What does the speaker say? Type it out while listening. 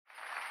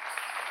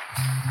Well,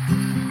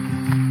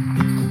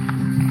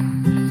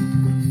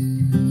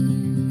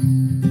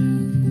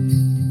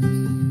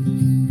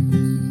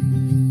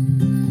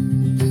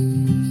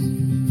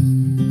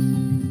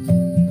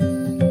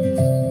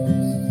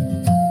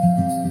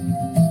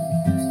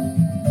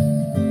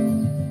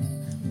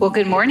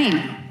 good morning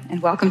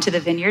and welcome to the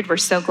Vineyard. We're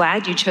so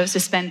glad you chose to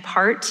spend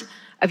part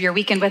of your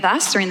weekend with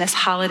us during this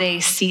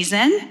holiday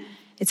season.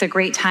 It's a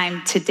great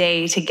time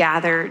today to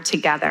gather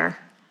together.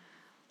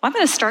 Well, I'm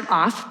going to start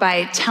off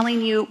by telling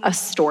you a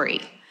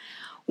story.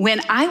 When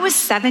I was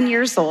 7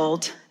 years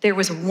old, there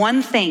was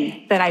one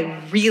thing that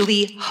I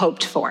really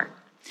hoped for.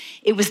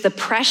 It was the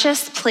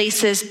Precious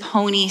Places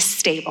Pony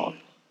Stable.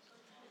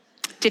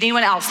 Did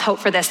anyone else hope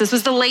for this? This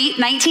was the late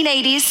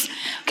 1980s.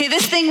 Okay,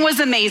 this thing was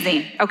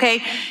amazing,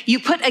 okay?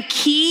 You put a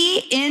key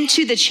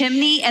into the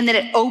chimney and then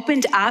it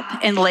opened up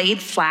and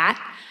laid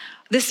flat.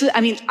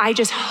 I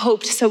just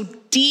hoped so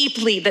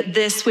deeply that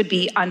this would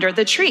be under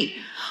the tree.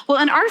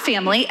 Well, in our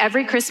family,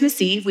 every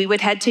Christmas Eve, we would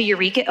head to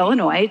Eureka,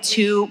 Illinois,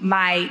 to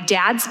my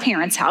dad's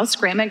parents' house,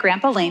 Grandma and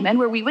Grandpa Lehman,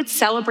 where we would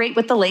celebrate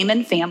with the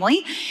Lehman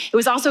family. It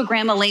was also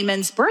Grandma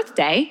Lehman's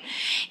birthday,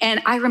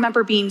 and I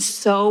remember being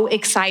so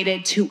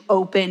excited to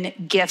open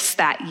gifts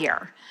that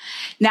year.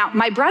 Now,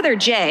 my brother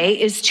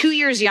Jay is 2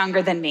 years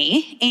younger than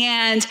me,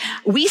 and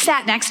we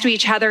sat next to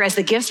each other as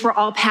the gifts were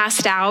all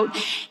passed out,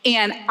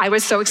 and I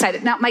was so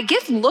excited. Now, my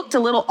gift looked a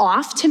little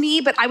off to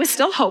me, but I was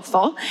still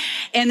hopeful.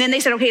 And then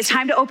they said, okay, it's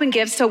time to open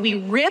gifts. So we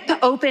rip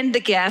open the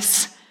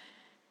gifts,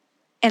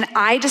 and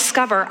I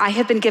discover I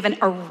have been given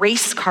a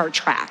race car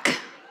track.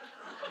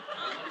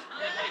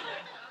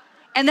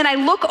 And then I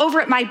look over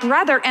at my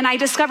brother, and I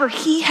discover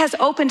he has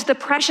opened the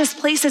Precious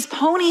Places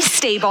Pony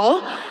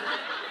Stable.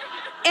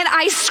 And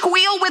I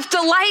squeal with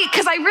delight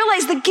because I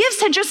realized the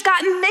gifts had just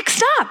gotten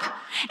mixed up.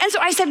 And so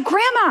I said,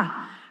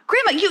 Grandma,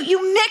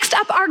 you mixed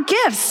up our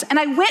gifts. And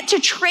I went to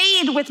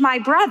trade with my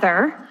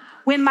brother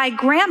when my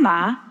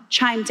grandma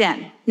chimed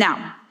in.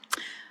 Now,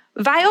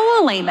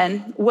 Viola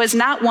Lehman was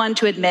not one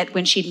to admit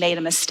when she'd made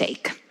a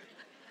mistake.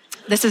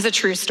 This is a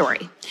true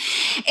story.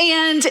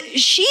 And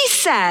she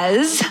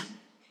says,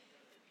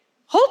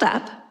 hold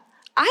up.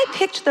 I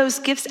picked those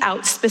gifts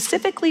out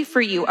specifically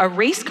for you, a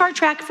race car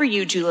track for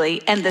you,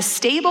 Julie, and the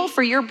stable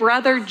for your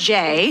brother,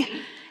 Jay,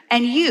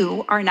 and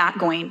you are not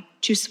going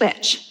to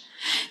switch.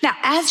 Now,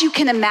 as you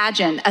can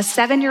imagine, a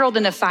 7-year-old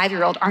and a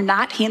 5-year-old are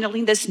not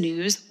handling this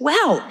news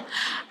well.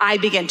 I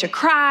begin to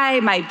cry,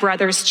 my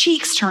brother's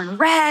cheeks turn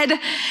red,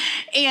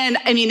 and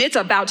it's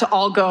about to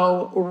all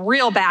go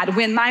real bad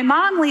when my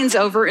mom leans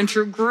over and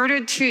through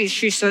gritted teeth,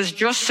 she says,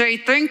 just say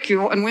thank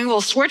you and we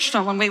will switch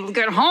them when we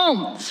get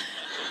home.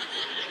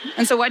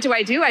 And so what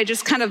do? I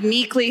just kind of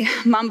meekly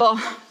mumble,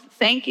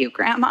 thank you,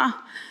 Grandma.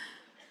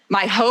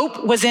 My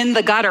hope was in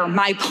the gutter.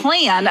 My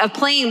plan of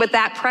playing with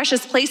that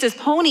Precious Places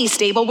Pony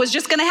Stable was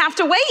just gonna have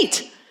to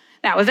wait.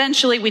 Now,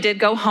 eventually we did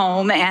go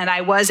home and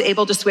I was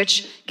able to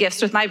switch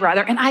gifts with my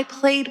brother, and I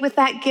played with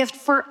that gift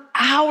for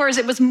hours.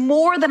 It was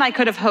more than I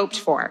could have hoped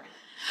for.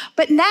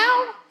 But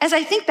now, as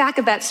I think back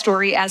of that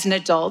story as an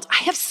adult,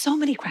 I have so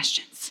many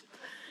questions.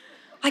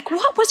 Like,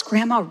 what was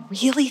Grandma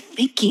really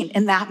thinking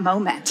in that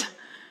moment?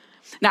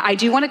 Now, I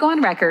do want to go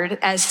on record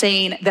as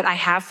saying that I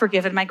have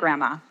forgiven my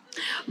grandma,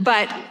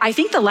 but I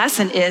think the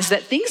lesson is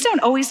that things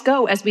don't always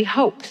go as we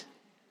hope.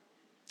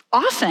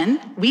 Often,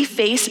 we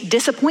face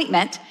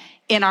disappointment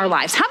in our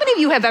lives. How many of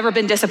you have ever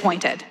been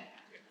disappointed?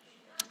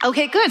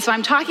 Okay, good. So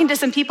I'm talking to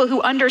some people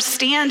who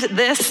understand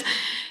this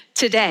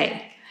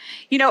today.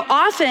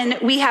 Often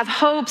we have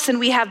hopes and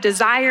we have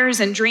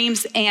desires and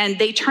dreams, and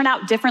they turn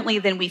out differently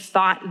than we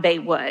thought they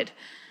would.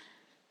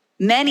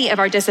 Many of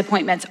our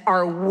disappointments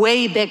are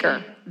way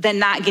bigger than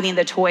not getting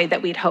the toy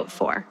that we'd hoped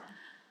for.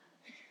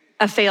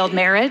 A failed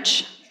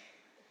marriage,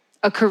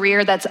 a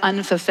career that's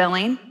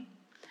unfulfilling,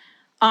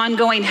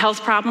 ongoing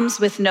health problems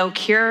with no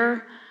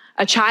cure,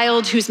 a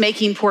child who's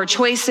making poor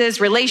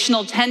choices,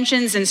 relational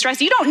tensions and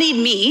stress. You don't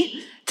need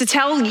me to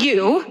tell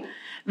you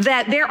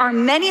that there are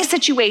many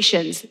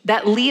situations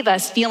that leave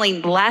us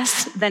feeling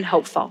less than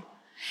hopeful.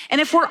 And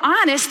if we're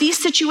honest,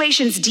 these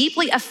situations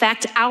deeply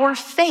affect our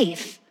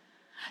faith.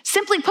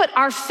 Simply put,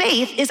 our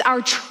faith is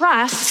our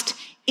trust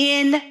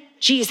in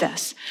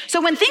Jesus.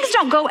 So when things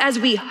don't go as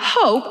we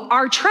hope,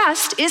 our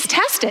trust is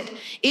tested.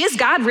 Is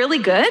God really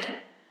good?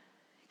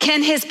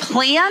 Can his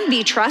plan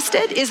be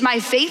trusted? Is my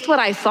faith what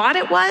I thought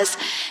it was?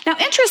 Now,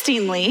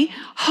 interestingly,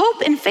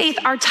 hope and faith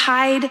are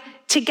tied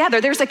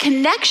together. There's a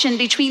connection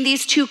between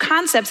these two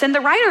concepts, and the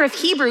writer of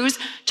Hebrews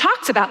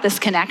talks about this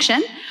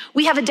connection.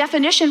 We have a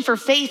definition for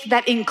faith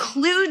that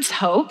includes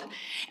hope.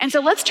 And so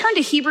let's turn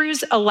to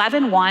Hebrews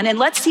 11:1 and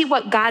let's see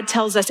what God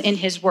tells us in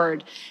his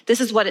word.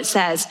 This is what it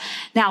says.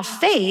 Now,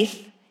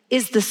 faith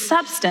is the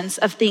substance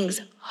of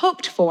things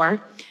hoped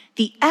for,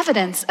 the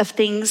evidence of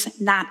things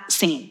not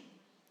seen.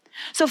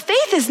 So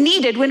faith is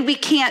needed when we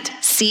can't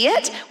see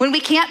it, when we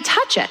can't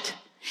touch it.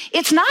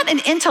 It's not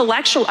an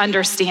intellectual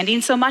understanding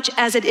so much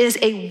as it is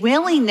a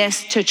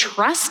willingness to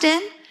trust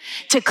in,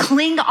 to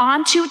cling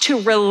on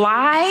to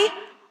rely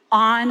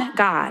on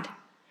God.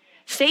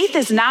 Faith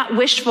is not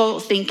wishful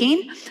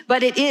thinking,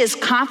 but it is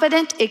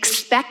confident,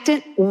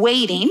 expectant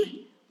waiting,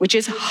 which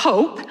is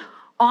hope,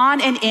 on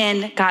and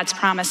in God's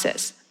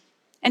promises.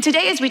 And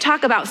today, as we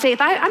talk about faith,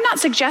 I'm not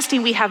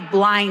suggesting we have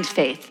blind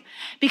faith,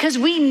 because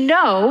we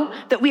know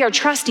that we are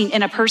trusting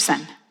in a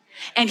person,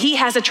 and he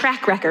has a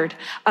track record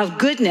of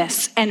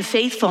goodness and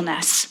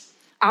faithfulness.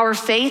 Our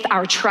faith,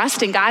 our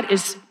trust in God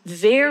is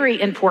very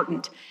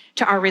important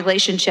to our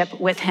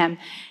relationship with him.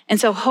 And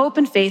so hope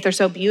and faith are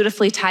so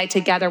beautifully tied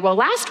together. Well,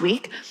 last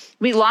week,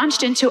 we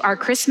launched into our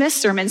Christmas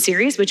sermon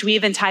series, which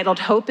we've entitled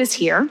Hope is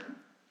Here.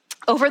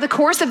 Over the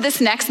course of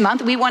this next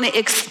month, we want to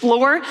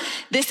explore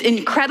this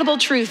incredible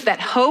truth that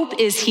hope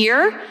is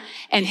here,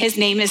 and his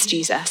name is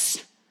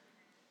Jesus.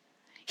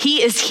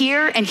 He is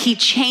here and he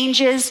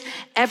changes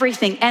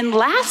everything. And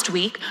last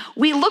week,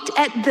 we looked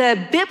at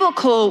the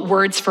biblical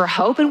words for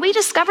hope, and we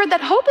discovered that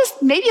hope is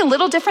maybe a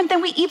little different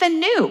than we even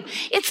knew.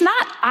 It's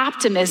not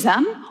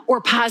optimism or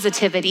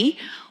positivity.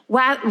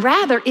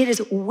 Rather, it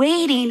is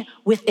waiting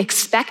with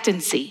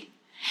expectancy.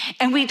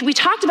 And we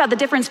talked about the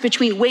difference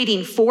between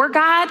waiting for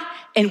God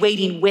and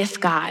waiting with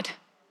God.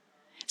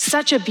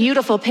 Such a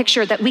beautiful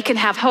picture that we can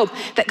have hope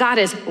that God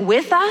is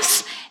with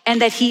us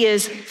and that he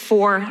is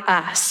for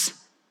us.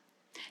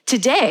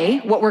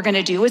 Today, what we're going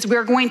to do is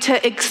we're going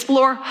to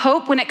explore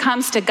hope when it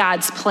comes to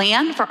God's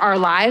plan for our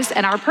lives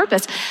and our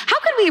purpose. How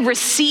can we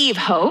receive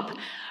hope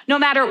no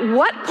matter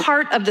what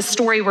part of the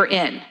story we're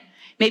in?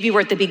 Maybe we're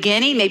at the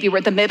beginning, maybe we're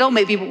at the middle,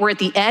 maybe we're at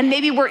the end,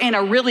 maybe we're in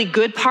a really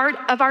good part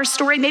of our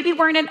story, maybe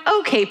we're in an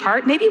okay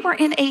part, maybe we're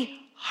in a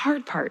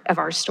hard part of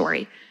our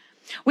story.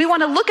 We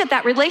want to look at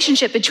that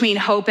relationship between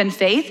hope and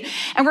faith,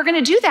 and we're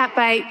going to do that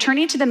by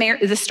turning to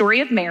the story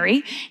of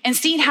Mary and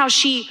seeing how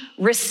she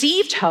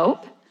received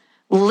hope,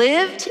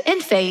 lived in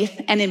faith,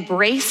 and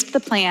embraced the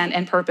plan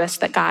and purpose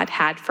that God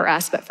had for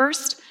us. But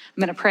first,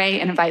 I'm going to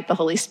pray and invite the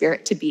Holy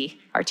Spirit to be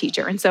our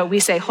teacher. And so we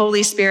say,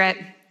 Holy Spirit,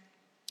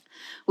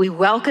 we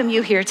welcome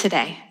you here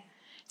today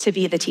to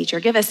be the teacher.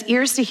 Give us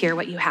ears to hear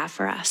what you have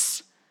for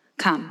us.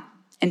 Come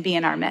and be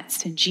in our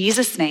midst. In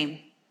Jesus' name,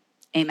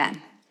 amen.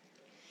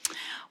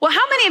 Well,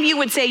 how many of you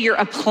would say you're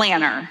a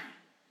planner?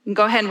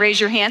 Go ahead and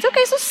raise your hands.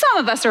 Okay, so some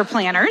of us are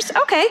planners.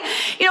 Okay.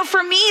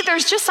 For me,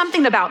 there's just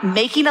something about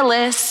making a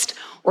list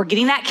or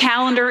getting that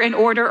calendar in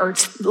order or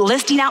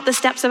listing out the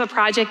steps of a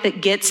project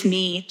that gets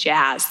me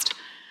jazzed.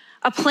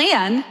 A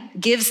plan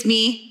gives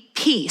me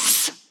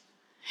peace.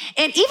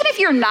 And even if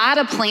you're not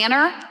a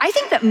planner, I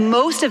think that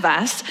most of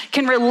us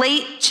can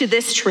relate to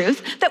this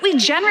truth that we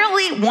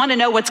generally want to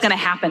know what's going to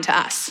happen to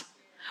us.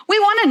 We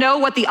want to know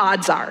what the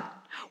odds are.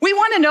 We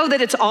want to know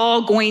that it's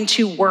all going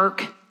to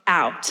work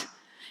out.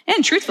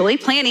 And truthfully,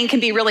 planning can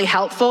be really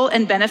helpful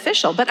and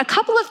beneficial. But a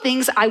couple of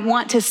things I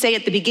want to say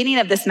at the beginning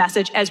of this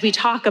message as we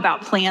talk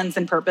about plans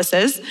and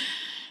purposes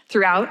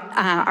throughout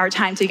our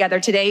time together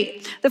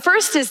today. The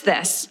first is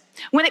this.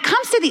 When it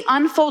comes to the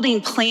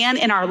unfolding plan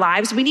in our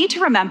lives, we need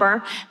to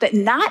remember that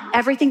not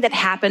everything that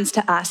happens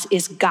to us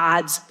is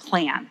God's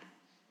plan.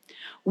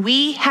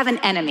 We have an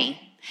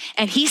enemy,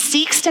 and he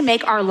seeks to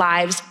make our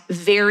lives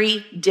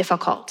very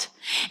difficult.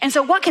 And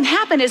so what can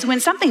happen is when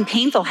something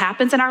painful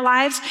happens in our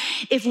lives,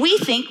 if we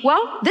think,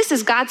 well, this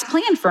is God's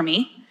plan for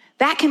me,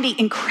 that can be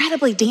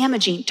incredibly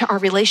damaging to our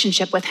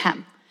relationship with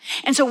him.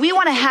 And so we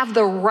want to have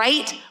the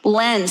right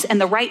lens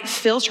and the right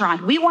filter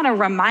on. We want to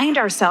remind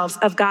ourselves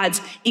of God's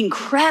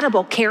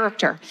incredible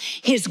character,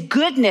 his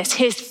goodness,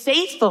 his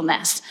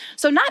faithfulness.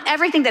 So not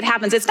everything that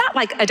happens, it's not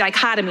like a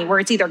dichotomy where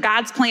it's either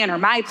God's plan or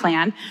my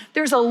plan.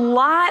 There's a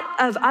lot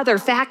of other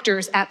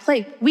factors at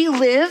play. We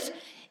live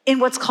in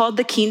what's called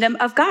the kingdom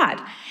of God.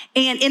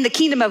 And in the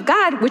kingdom of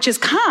God, which has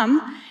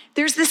come,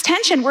 there's this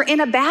tension. We're in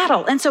a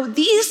battle. And so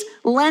these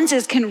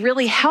lenses can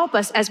really help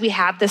us as we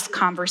have this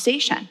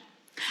conversation.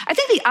 I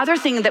think the other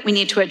thing that we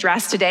need to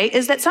address today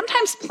is that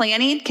sometimes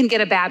planning can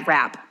get a bad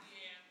rap.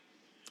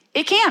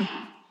 It can.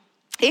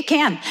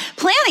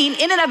 Planning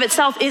in and of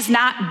itself is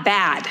not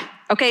bad,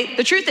 okay?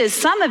 The truth is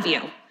some of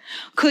you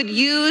could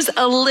use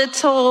a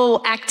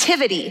little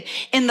activity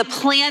in the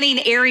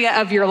planning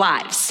area of your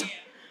lives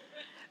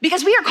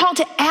because we are called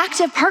to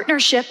active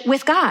partnership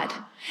with God,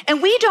 and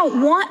we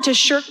don't want to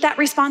shirk that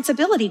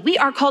responsibility. We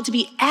are called to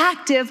be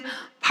active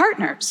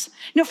partners.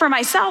 For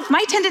myself,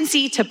 my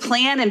tendency to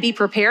plan and be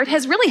prepared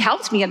has really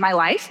helped me in my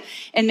life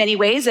in many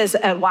ways as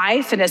a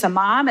wife and as a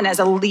mom and as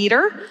a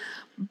leader.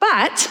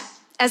 But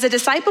as a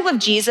disciple of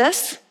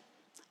Jesus,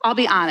 I'll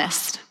be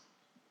honest,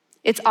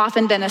 it's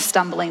often been a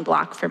stumbling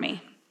block for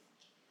me.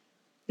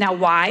 Now,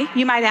 why,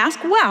 you might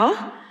ask?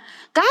 Well,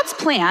 God's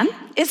plan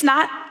is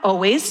not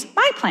always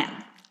my plan.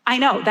 I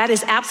know that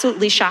is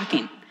absolutely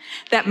shocking,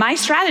 that my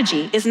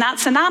strategy is not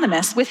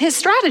synonymous with his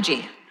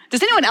strategy.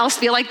 Does anyone else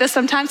feel like this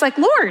sometimes? Like,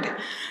 Lord,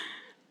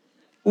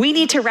 we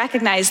need to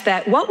recognize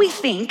that what we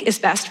think is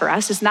best for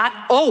us is not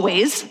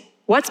always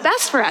what's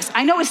best for us.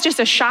 I know it's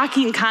just a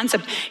shocking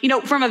concept.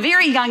 From a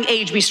very young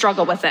age, we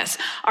struggle with this.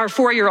 Our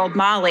 4-year-old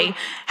Molly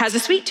has a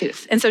sweet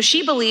tooth. And so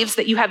she believes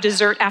that you have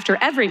dessert after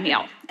every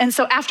meal. And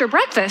so after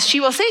breakfast,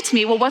 she will say to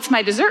me, well, what's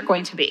my dessert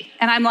going to be?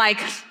 And I'm like,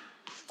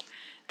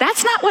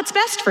 that's not what's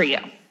best for you.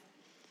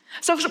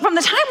 So from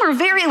the time we're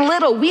very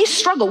little, we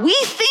struggle. We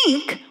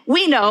think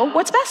we know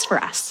what's best for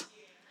us.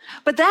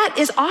 But that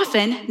is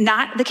often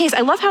not the case.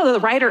 I love how the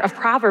writer of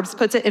Proverbs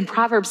puts it in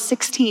Proverbs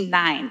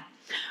 16:9.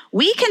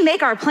 We can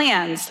make our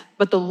plans,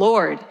 but the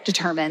Lord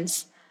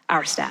determines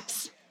our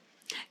steps.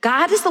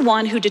 God is the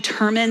one who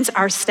determines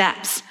our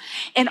steps.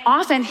 And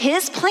often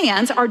his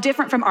plans are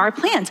different from our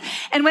plans.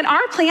 And when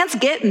our plans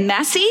get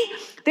messy,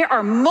 there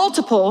are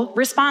multiple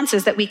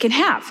responses that we can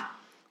have.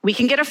 We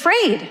can get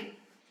afraid.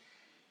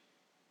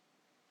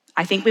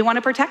 I think we want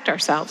to protect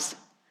ourselves.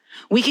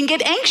 We can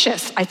get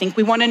anxious. I think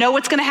we want to know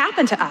what's going to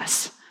happen to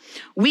us.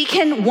 We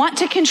can want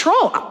to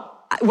control,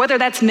 whether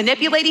that's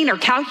manipulating or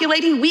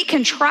calculating. We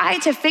can try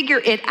to figure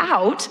it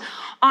out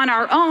on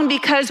our own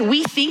because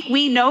we think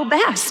we know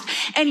best.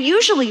 And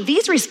usually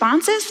these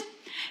responses,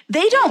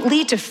 they don't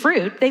lead to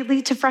fruit, they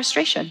lead to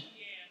frustration.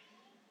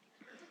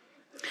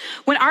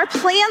 When our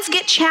plans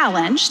get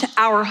challenged,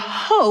 our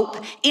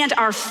hope and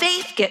our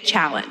faith get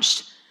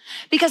challenged.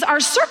 Because our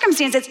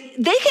circumstances,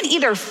 they can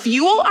either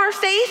fuel our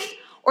faith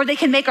or they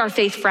can make our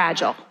faith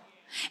fragile.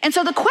 And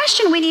so the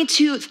question we need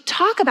to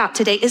talk about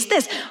today is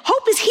this: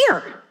 hope is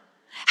here.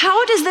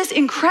 How does this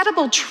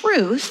incredible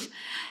truth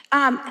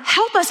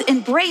help us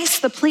embrace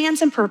the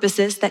plans and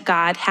purposes that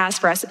God has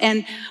for us?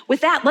 And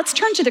with that, let's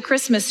turn to the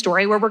Christmas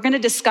story, where we're going to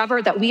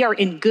discover that we are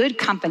in good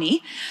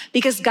company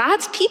because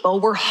God's people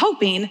were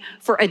hoping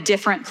for a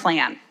different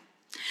plan.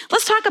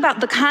 Let's talk about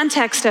the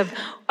context of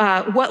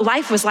what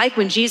life was like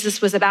when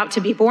Jesus was about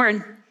to be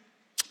born.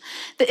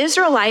 The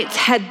Israelites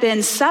had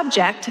been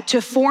subject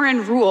to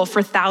foreign rule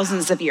for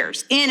thousands of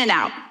years, in and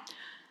out.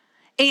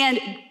 And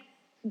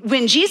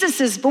when Jesus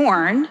is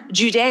born,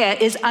 Judea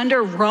is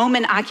under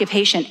Roman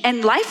occupation,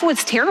 and life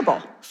was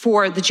terrible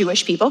for the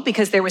Jewish people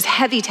because there was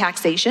heavy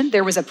taxation,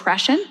 there was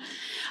oppression.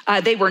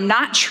 They were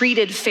not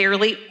treated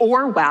fairly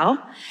or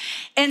well.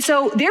 And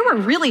so there were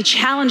really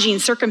challenging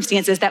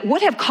circumstances that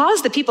would have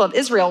caused the people of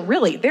Israel,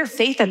 really, their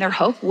faith and their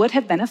hope would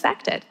have been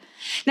affected.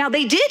 Now,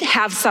 they did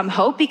have some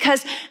hope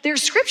because their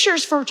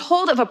scriptures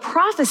foretold of a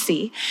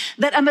prophecy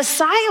that a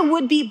Messiah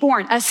would be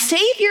born, a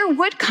Savior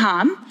would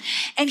come,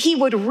 and he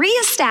would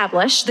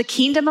reestablish the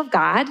kingdom of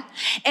God,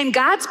 and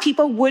God's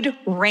people would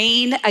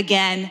reign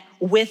again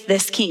with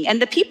this king.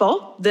 And the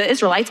people, the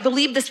Israelites,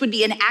 believed this would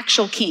be an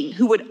actual king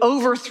who would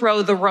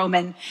overthrow the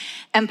Roman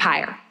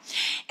Empire.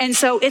 And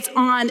so it's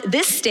on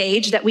this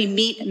stage that we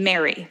meet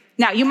Mary.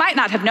 Now, you might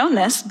not have known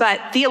this,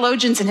 but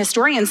theologians and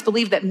historians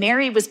believe that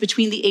Mary was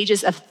between the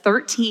ages of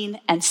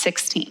 13 and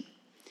 16.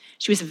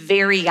 She was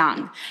very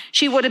young.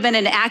 She would have been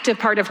an active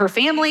part of her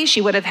family. She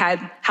would have had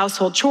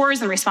household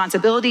chores and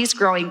responsibilities,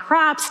 growing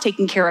crops,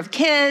 taking care of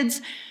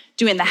kids,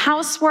 doing the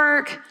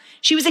housework.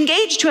 She was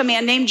engaged to a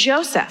man named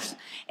Joseph,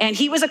 and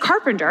he was a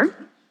carpenter.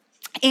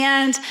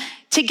 And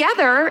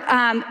together,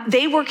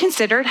 they were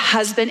considered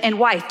husband and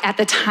wife at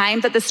the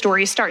time that the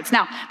story starts.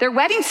 Now, their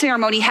wedding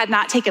ceremony had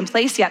not taken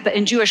place yet, but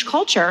in Jewish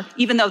culture,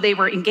 even though they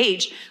were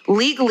engaged,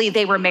 legally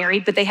they were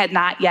married, but they had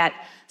not yet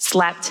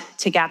slept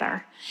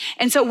together.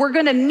 And so we're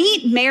going to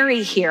meet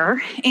Mary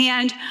here.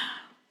 And,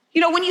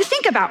 when you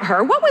think about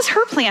her, what was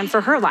her plan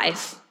for her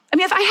life? I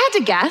mean, if I had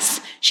to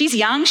guess, she's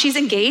young, she's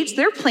engaged.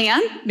 Their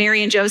plan,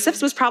 Mary and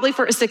Joseph's, was probably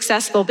for a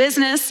successful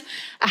business,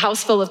 a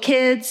house full of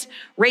kids,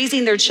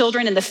 raising their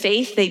children in the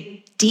faith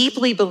they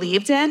deeply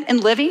believed in,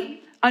 and living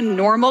a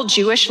normal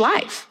Jewish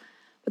life.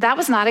 But that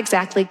was not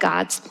exactly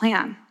God's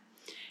plan.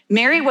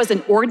 Mary was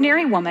an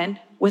ordinary woman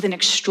with an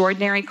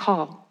extraordinary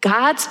call.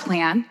 God's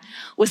plan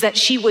was that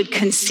she would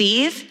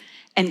conceive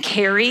and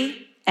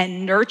carry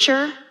and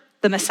nurture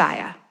the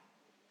Messiah.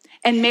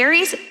 And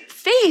Mary's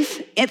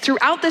faith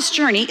throughout this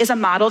journey is a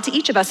model to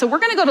each of us. So we're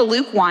going to go to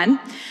Luke 1.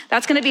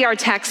 That's going to be our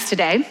text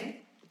today.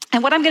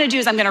 And what I'm going to do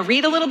is I'm going to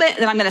read a little bit, and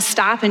then I'm going to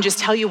stop and just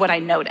tell you what I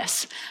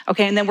notice.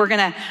 Okay, and then we're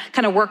going to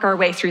kind of work our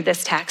way through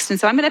this text. And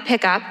so I'm going to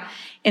pick up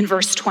in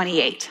verse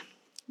 28.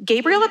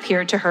 Gabriel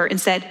appeared to her and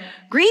said,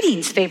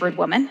 "Greetings, favored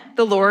woman,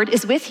 the Lord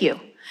is with you."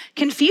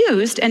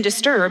 Confused and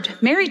disturbed,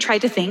 Mary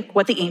tried to think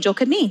what the angel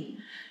could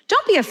mean.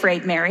 "Don't be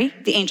afraid, Mary,"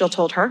 the angel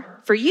told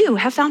her, "for you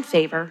have found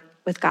favor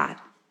with God."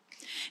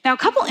 Now, a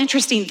couple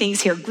interesting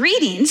things here.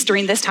 Greetings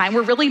during this time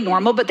were really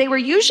normal, but they were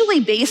usually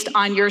based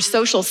on your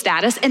social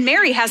status, and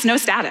Mary has no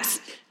status.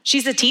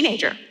 She's a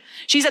teenager.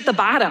 She's at the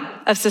bottom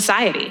of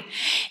society.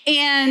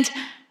 And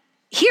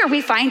here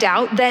we find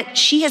out that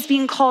she is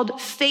being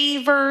called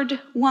favored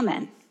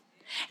woman.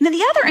 And then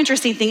the other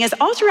interesting thing is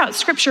all throughout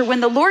scripture, when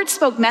the Lord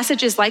spoke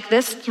messages like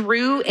this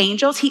through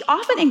angels, he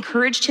often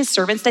encouraged his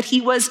servants that he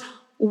was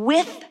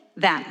with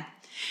them.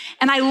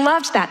 And I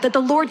loved that the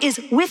Lord is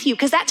with you,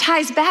 because that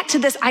ties back to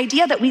this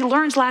idea that we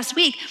learned last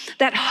week,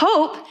 that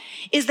hope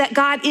is that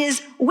God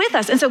is with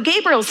us. And so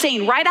Gabriel's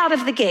saying right out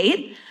of the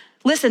gate,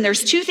 listen,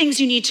 there's two things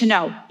you need to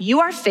know. You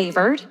are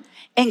favored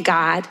and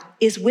God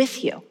is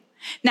with you.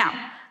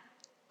 Now,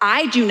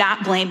 I do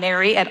not blame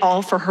Mary at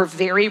all for her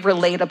very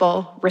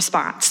relatable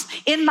response.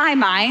 In my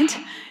mind,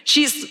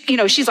 she's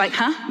like,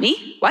 huh,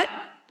 me? What?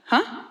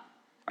 Huh?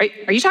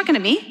 Are you talking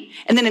to me?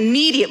 And then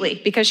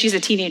immediately, because she's a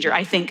teenager,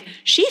 I think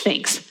she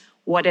thinks,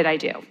 what did I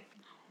do?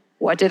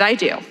 what did I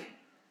do?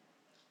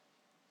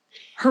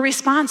 Her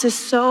response is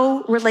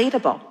so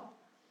relatable.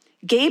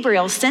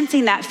 Gabriel,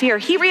 sensing that fear,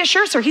 he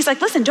reassures her. He's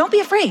like, listen, don't be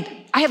afraid.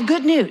 I have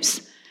good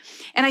news.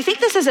 And I think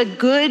this is a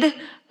good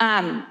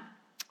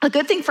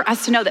thing for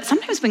us to know, that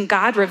sometimes when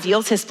God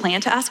reveals his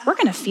plan to us, we're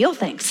gonna feel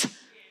things.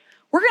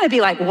 We're gonna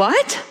be like,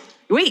 what?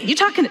 Wait, you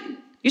talking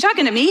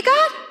to me,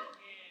 God?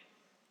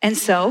 And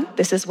so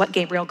this is what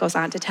Gabriel goes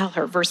on to tell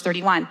her. Verse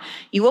 31,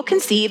 you will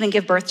conceive and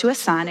give birth to a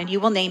son, and you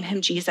will name him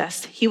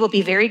Jesus. He will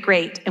be very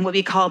great and will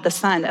be called the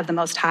Son of the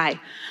Most High.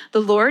 The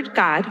Lord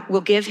God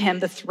will give him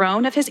the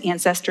throne of his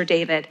ancestor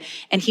David,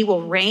 and he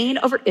will reign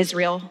over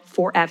Israel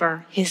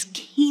forever. His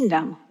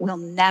kingdom will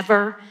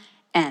never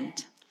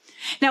end.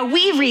 Now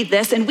we read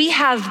this and we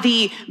have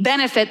the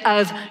benefit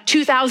of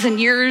 2,000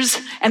 years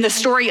and the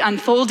story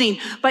unfolding.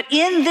 But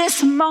in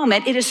this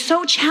moment, it is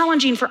so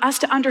challenging for us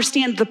to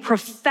understand the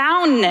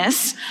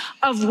profoundness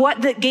of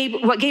what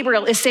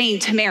Gabriel is saying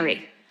to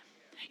Mary.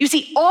 You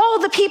see,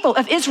 all the people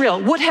of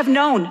Israel would have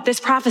known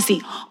this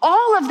prophecy.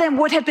 All of them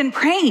would have been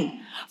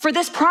praying for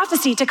this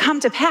prophecy to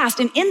come to pass.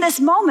 And in this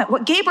moment,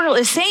 what Gabriel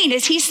is saying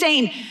is he's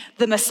saying,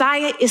 the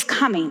Messiah is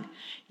coming.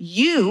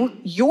 You,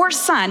 your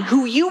son,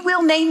 who you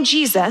will name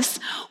Jesus,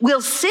 will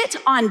sit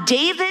on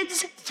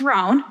David's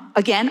throne.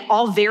 Again,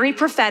 all very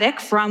prophetic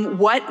from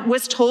what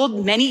was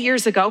told many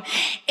years ago.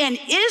 And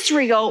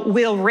Israel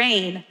will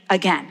reign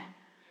again.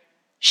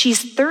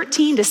 She's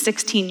 13 to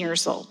 16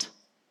 years old.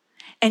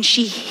 And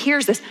she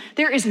hears this.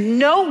 There is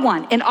no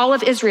one in all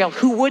of Israel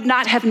who would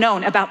not have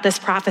known about this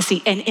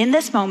prophecy. And in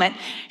this moment,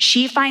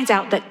 she finds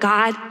out that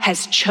God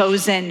has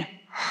chosen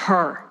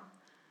her.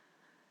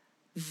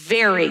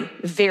 Very,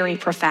 very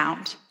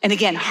profound. And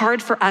again,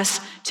 hard for us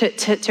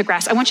to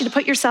grasp. I want you to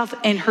put yourself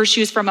in her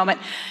shoes for a moment.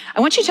 I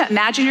want you to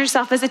imagine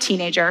yourself as a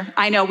teenager.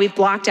 I know we've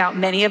blocked out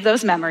many of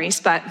those memories,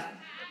 but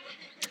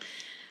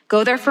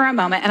go there for a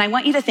moment. And I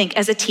want you to think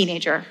as a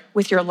teenager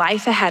with your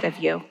life ahead of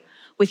you,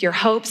 with your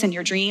hopes and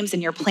your dreams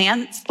and your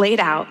plans laid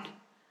out.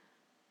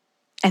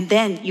 And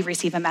then you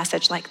receive a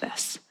message like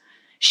this.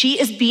 She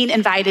is being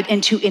invited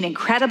into an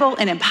incredible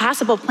and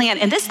impossible plan.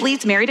 And this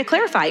leads Mary to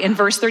clarify in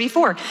verse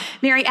 34.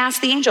 Mary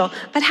asked the angel,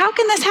 but how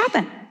can this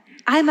happen?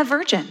 I am a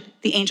virgin.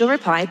 The angel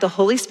replied, the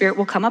Holy Spirit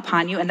will come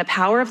upon you and the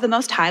power of the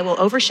Most High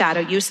will overshadow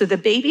you. So the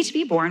baby to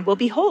be born will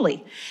be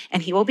holy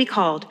and he will be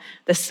called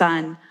the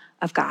Son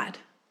of God.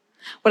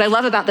 What I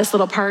love about this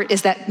little part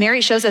is that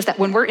Mary shows us that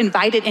when we're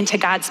invited into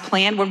God's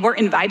plan, when we're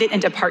invited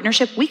into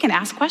partnership, we can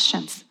ask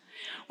questions.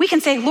 We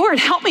can say, Lord,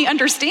 help me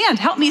understand.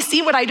 Help me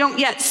see what I don't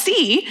yet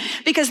see,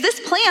 because this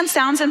plan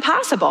sounds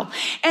impossible.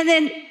 And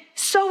then,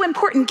 so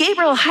important,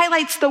 Gabriel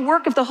highlights the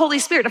work of the Holy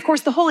Spirit. Of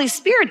course, the Holy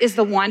Spirit is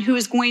the one who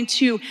is going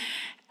to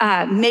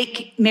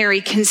make Mary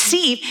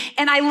conceive.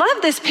 And I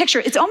love this picture.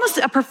 It's almost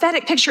a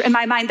prophetic picture in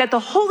my mind that the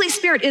Holy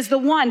Spirit is the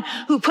one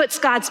who puts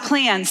God's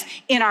plans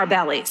in our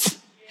bellies.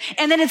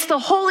 And then it's the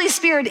Holy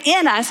Spirit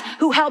in us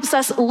who helps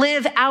us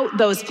live out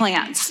those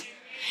plans.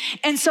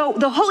 And so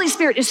the Holy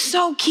Spirit is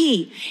so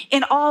key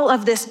in all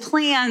of this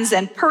plans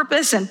and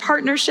purpose and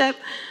partnership.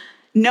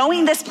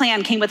 Knowing this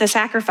plan came with a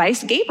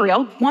sacrifice,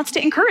 Gabriel wants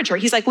to encourage her.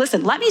 He's like,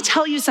 listen, let me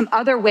tell you some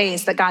other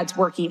ways that God's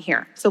working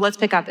here. So let's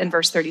pick up in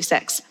verse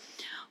 36.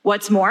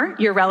 What's more,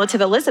 your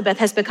relative Elizabeth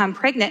has become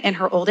pregnant in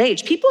her old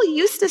age. People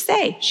used to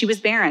say she was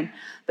barren,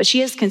 but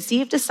she has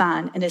conceived a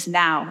son and is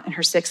now in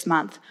her 6th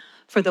month.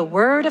 For the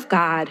word of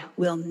God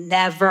will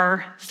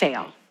never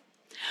fail.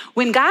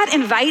 When God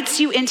invites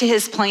you into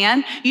his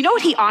plan, you know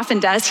what he often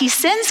does? He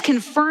sends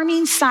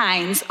confirming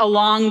signs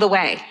along the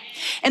way.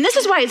 And this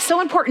is why it's so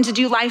important to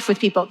do life with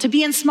people, to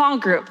be in small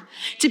group,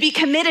 to be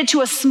committed to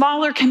a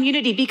smaller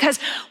community, because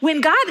when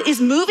God is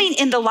moving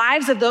in the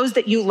lives of those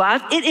that you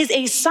love, it is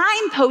a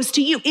signpost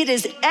to you. It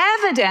is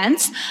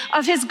evidence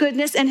of his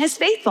goodness and his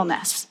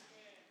faithfulness.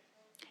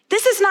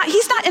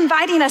 He's not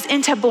inviting us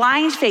into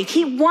blind faith.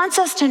 He wants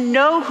us to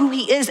know who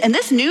he is. And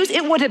this news,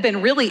 it would have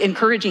been really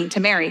encouraging to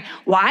Mary.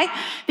 Why?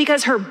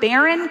 Because her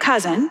barren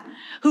cousin,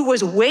 who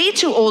was way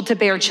too old to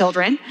bear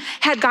children,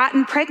 had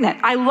gotten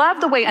pregnant. I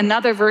love the way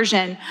another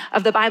version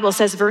of the Bible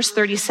says, verse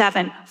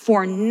 37,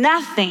 for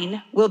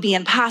nothing will be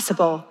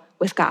impossible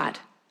with God.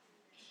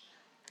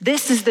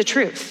 This is the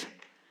truth.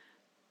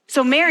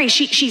 So Mary,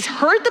 she's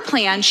heard the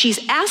plan, she's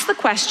asked the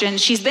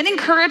questions, she's been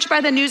encouraged by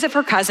the news of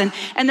her cousin,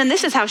 and then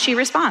this is how she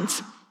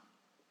responds.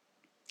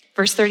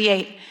 Verse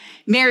 38,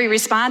 Mary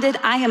responded,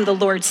 I am the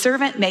Lord's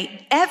servant.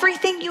 May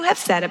everything you have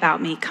said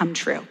about me come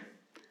true.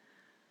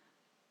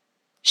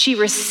 She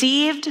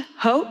received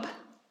hope,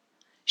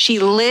 she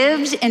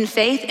lived in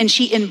faith, and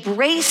she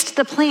embraced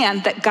the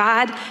plan that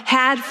God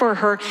had for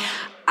her.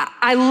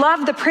 I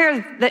love the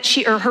prayer that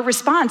her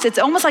response, it's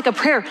almost like a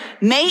prayer.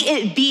 May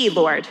it be,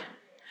 Lord.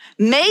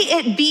 May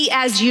it be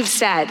as you've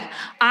said.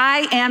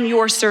 I am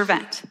your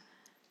servant.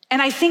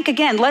 And I think,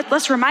 again,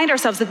 let's remind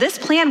ourselves that this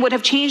plan would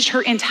have changed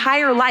her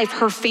entire life.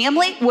 Her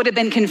family would have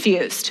been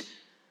confused.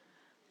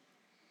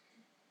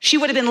 She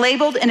would have been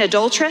labeled an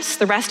adulteress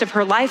the rest of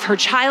her life. Her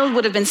child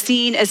would have been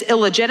seen as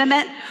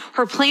illegitimate.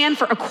 Her plan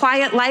for a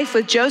quiet life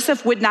with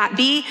Joseph would not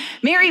be.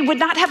 Mary would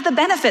not have the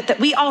benefit that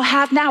we all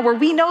have now, where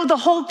we know the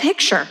whole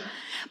picture.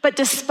 But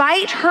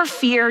despite her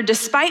fear,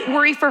 despite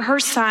worry for her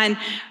son,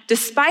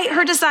 despite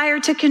her desire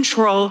to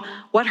control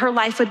what her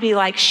life would be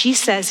like, she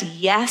says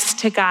yes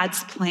to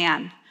God's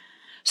plan.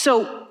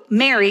 So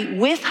Mary,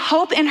 with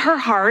hope in her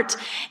heart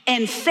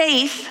and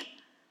faith,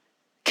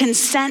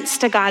 consents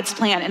to God's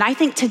plan. And I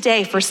think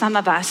today, for some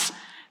of us,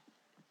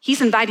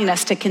 he's inviting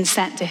us to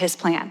consent to his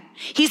plan.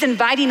 He's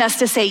inviting us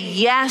to say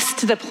yes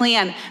to the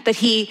plan that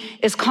he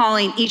is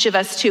calling each of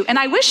us to. And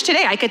I wish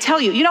today I could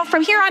tell you,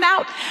 from here on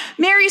out,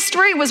 Mary's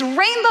story was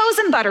rainbows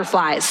and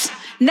butterflies,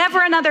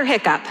 never another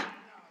hiccup.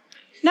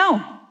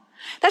 No,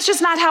 that's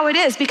just not how it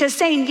is, because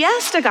saying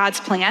yes to God's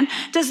plan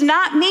does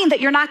not mean that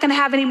you're not gonna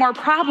have any more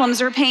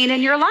problems or pain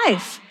in your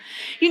life.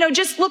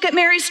 Just look at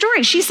Mary's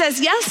story. She says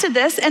yes to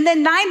this, and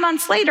then 9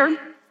 months later,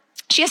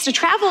 she has to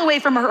travel away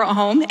from her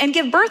home and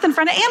give birth in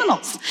front of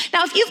animals.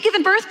 Now, if you've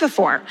given birth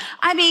before,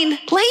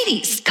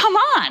 ladies, come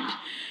on.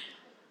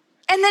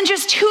 And then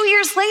just 2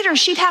 years later,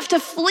 she'd have to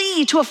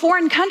flee to a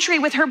foreign country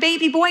with her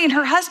baby boy and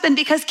her husband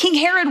because King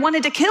Herod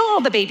wanted to kill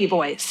all the baby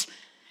boys.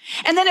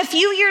 And then a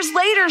few years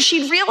later,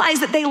 she'd realize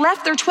that they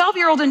left their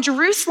 12-year-old in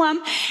Jerusalem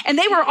and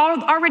they were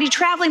already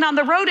traveling on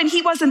the road and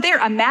he wasn't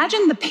there.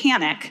 Imagine the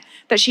panic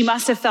that she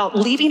must have felt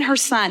leaving her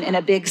son in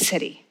a big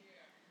city.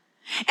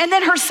 And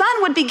then her son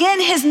would begin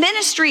his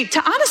ministry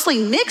to honestly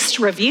mixed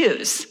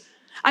reviews.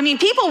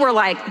 People were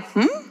like,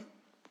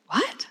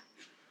 what?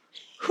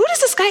 Who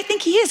does this guy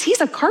think he is? He's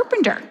a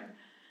carpenter.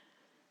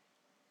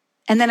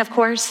 And then, of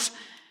course,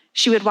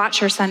 she would watch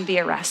her son be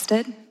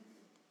arrested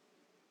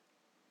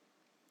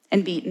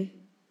and beaten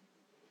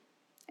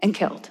and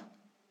killed.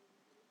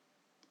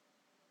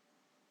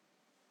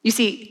 You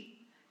see,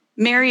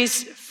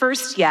 Mary's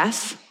first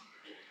yes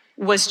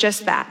was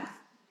just that,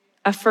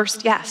 a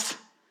first yes.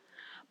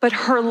 But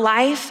her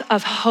life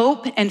of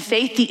hope and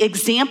faith, the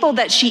example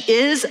that she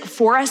is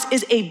for us,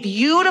 is a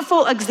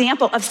beautiful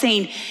example of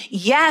saying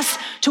yes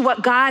to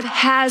what God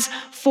has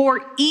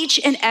for each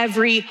and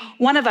every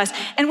one of us.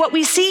 And what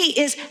we see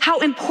is how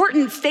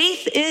important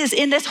faith is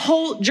in this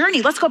whole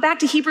journey. Let's go back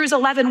to Hebrews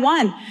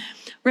 11:1.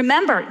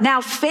 Remember,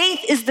 now faith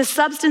is the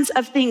substance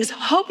of things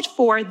hoped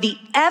for, the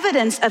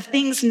evidence of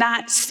things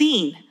not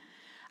seen.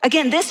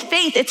 Again, this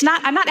faith,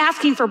 I'm not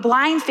asking for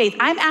blind faith.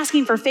 I'm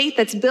asking for faith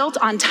that's built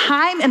on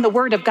time in the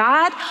Word of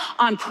God,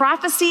 on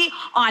prophecy,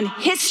 on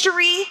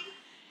history.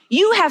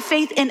 You have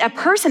faith in a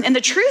person. And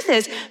the truth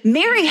is,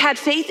 Mary had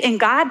faith in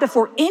God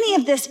before any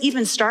of this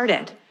even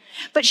started.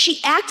 But she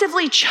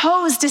actively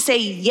chose to say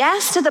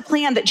yes to the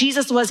plan that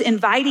Jesus was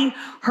inviting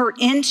her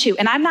into.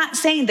 And I'm not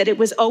saying that it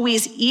was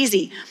always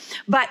easy,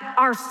 but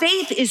our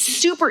faith is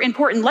super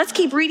important. Let's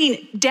keep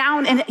reading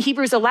down in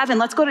Hebrews 11.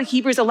 Let's go to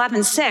Hebrews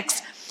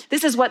 11:6.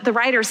 This is what the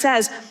writer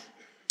says.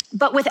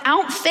 But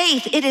without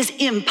faith, it is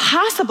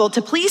impossible to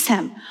please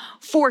him.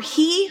 For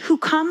he who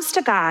comes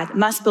to God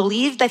must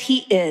believe that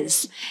he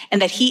is,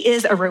 and that he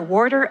is a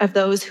rewarder of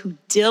those who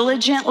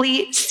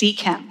diligently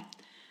seek him.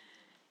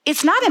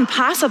 It's not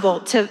impossible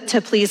to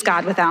please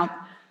God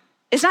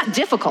it's not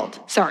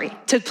difficult,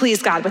 to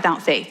please God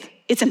without faith.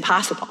 It's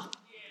impossible.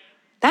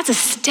 That's a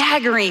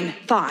staggering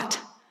thought.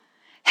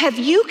 Have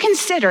you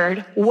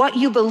considered what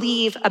you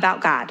believe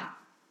about God?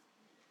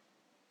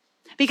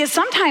 Because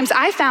sometimes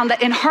I found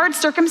that in hard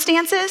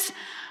circumstances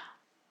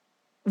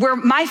where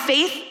my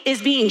faith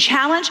is being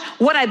challenged,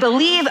 what I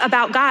believe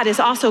about God is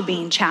also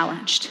being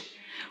challenged.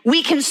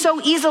 We can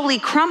so easily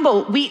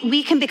crumble.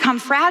 We can become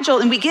fragile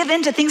and we give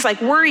in to things like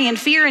worry and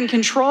fear and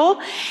control.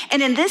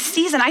 And in this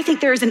season, I think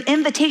there is an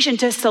invitation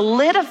to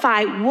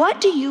solidify, what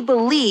do you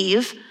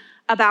believe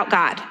about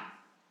God?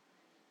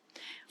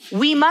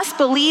 We must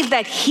believe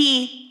that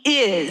he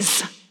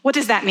is. What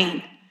does that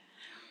mean?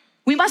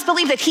 We must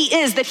believe that he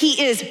is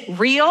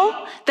real,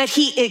 that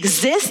he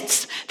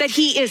exists, that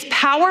he is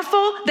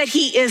powerful, that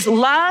he is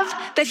love,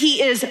 that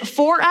he is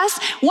for us.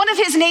 One of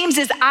his names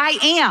is I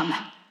am.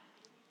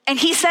 And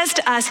he says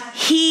to us,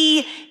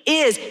 he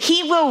is.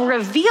 He will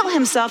reveal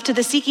himself to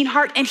the seeking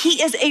heart, and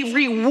he is a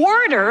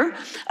rewarder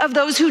of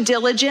those who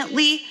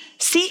diligently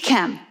seek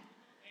him.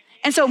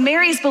 And so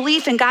Mary's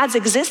belief in God's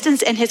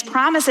existence and his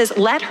promises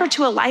led her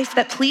to a life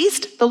that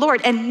pleased the Lord.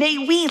 And may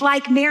we,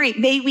 like Mary,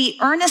 may we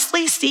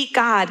earnestly seek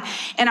God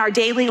in our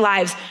daily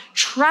lives,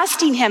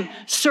 trusting him,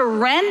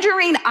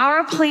 surrendering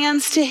our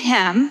plans to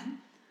him,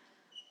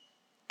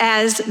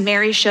 as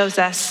Mary shows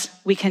us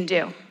we can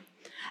do.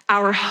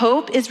 Our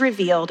hope is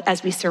revealed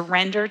as we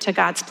surrender to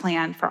God's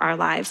plan for our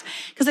lives.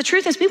 Because the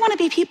truth is, we want to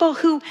be people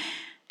who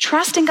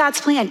trust in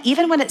God's plan,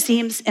 even when it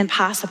seems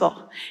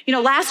impossible.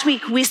 Last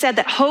week we said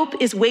that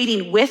hope is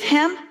waiting with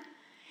him.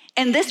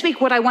 And this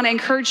week, what I want to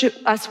encourage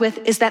us with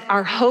is that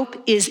our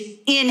hope is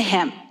in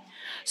him.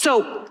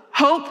 So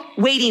hope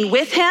waiting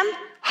with him,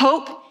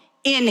 hope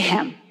in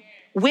him,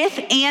 with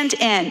and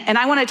in. And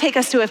I want to take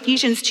us to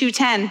Ephesians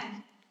 2:10.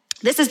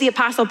 This is the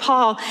Apostle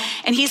Paul,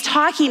 and he's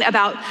talking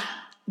about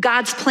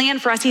God's plan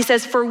for us. He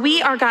says, for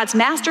we are God's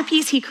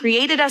masterpiece. He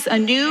created us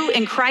anew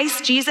in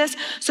Christ Jesus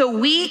so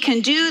we can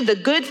do the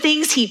good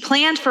things he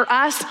planned for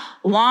us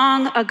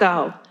long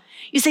ago.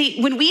 You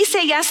see, when we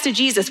say yes to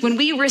Jesus, when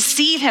we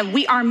receive him,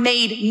 we are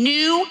made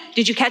new.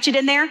 Did you catch it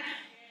in there?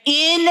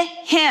 In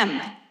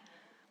him.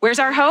 Where's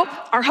our hope?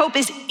 Our hope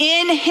is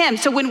in him.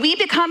 So when we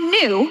become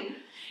new,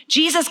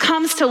 Jesus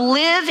comes to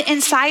live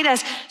inside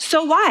us.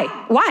 So why?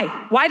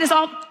 Why does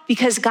all?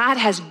 Because God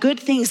has good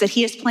things that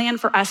he has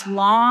planned for us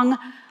long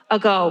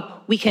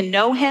ago. We can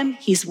know him,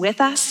 he's with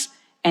us,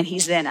 and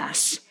he's in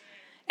us.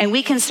 And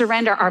we can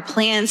surrender our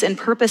plans and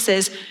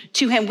purposes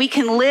to him. We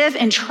can live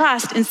in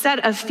trust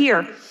instead of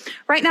fear.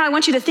 Right now, I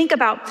want you to think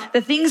about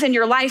the things in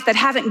your life that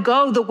haven't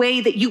go the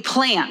way that you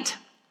planned.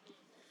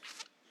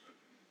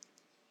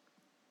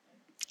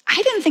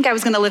 I didn't think I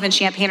was gonna live in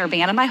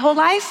Champaign-Urbana my whole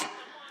life.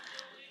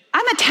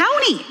 I'm a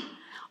townie.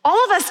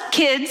 All of us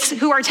kids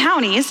who are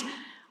townies,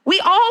 we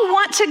all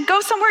want to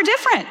go somewhere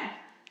different,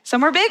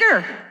 somewhere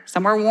bigger,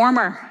 somewhere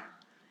warmer.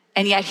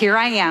 And yet here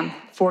I am,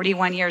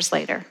 41 years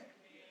later.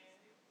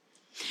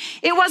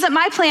 It wasn't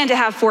my plan to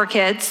have 4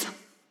 kids.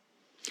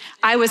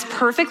 I was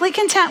perfectly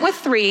content with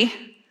 3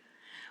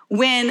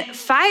 when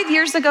 5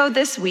 years ago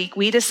this week,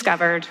 we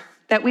discovered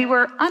that we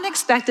were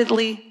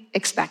unexpectedly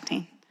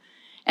expecting.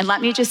 And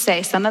let me just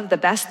say, some of the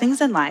best things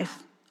in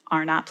life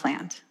are not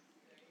planned.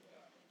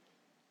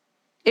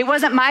 It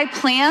wasn't my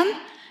plan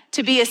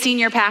to be a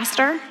senior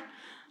pastor.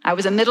 I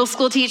was a middle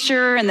school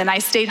teacher, and then I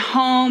stayed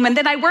home, and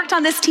then I worked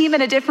on this team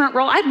in a different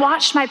role. I'd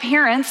watched my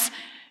parents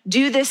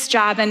do this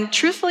job, and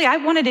truthfully, I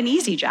wanted an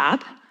easy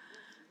job.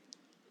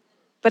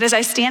 But as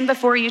I stand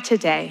before you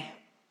today,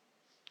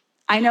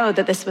 I know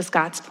that this was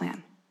God's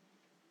plan.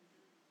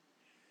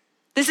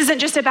 This isn't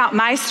just about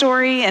my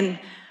story and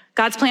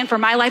God's plan for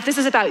my life. This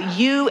is about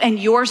you and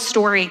your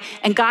story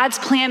and God's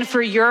plan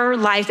for your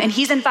life. And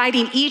he's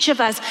inviting each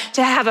of us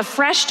to have a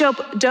fresh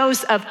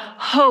dose of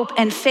hope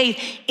and faith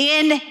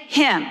in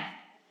him.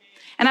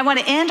 And I want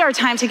to end our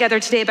time together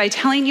today by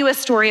telling you a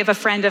story of a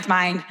friend of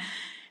mine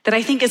that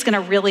I think is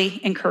going to really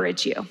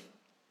encourage you.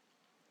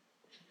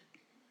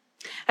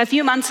 A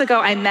few months ago,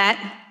 I met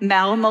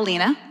Mel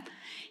Molina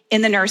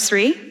in the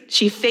nursery.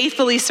 She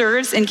faithfully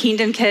serves in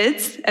Kingdom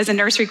Kids as a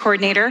nursery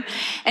coordinator,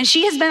 and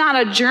she has been on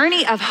a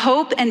journey of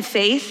hope and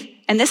faith,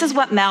 and this is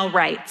what Mel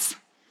writes.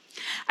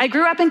 I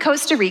grew up in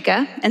Costa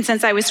Rica, and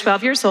since I was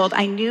 12 years old,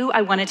 I knew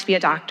I wanted to be a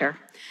doctor.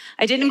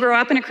 I didn't grow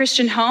up in a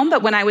Christian home,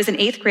 but when I was in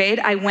 8th grade,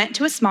 I went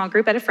to a small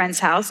group at a friend's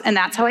house, and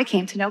that's how I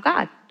came to know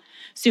God.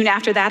 Soon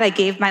after that, I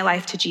gave my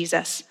life to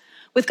Jesus.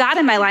 With God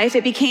in my life, I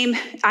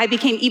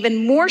became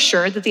even more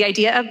sure that the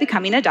idea of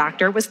becoming a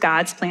doctor was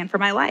God's plan for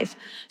my life.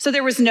 So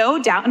there was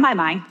no doubt in my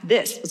mind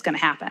this was going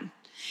to happen.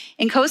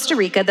 In Costa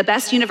Rica, the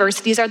best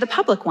universities are the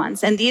public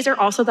ones, and these are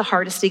also the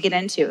hardest to get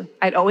into.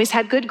 I'd always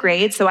had good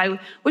grades, so I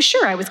was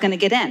sure I was going to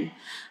get in.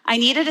 I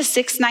needed a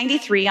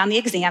 693 on the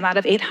exam out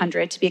of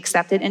 800 to be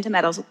accepted into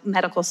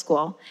medical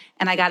school,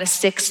 and I got a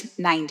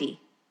 690.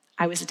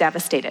 I was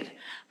devastated.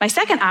 My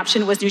second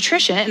option was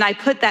nutrition, and I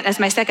put that as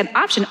my second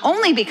option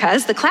only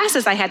because the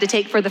classes I had to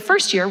take for the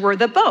first year were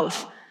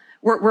both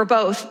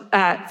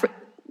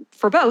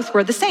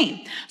the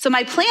same. So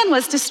my plan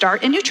was to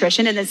start in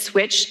nutrition and then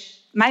switch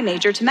my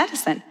major to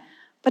medicine.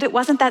 But it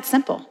wasn't that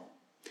simple.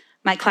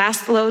 My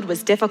class load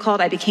was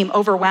difficult. I became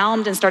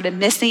overwhelmed and started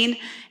missing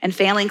and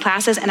failing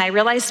classes, and I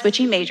realized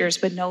switching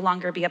majors would no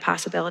longer be a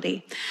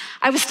possibility.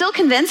 I was still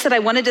convinced that I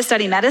wanted to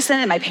study medicine,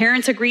 and my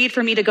parents agreed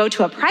for me to go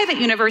to a private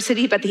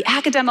university, but the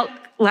academic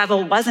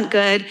level wasn't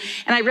good,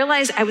 and I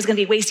realized I was going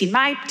to be wasting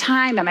my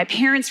time and my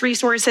parents'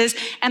 resources,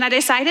 and I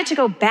decided to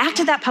go back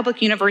to that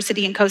public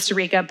university in Costa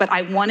Rica, but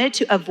I wanted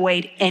to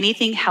avoid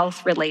anything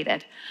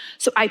health-related.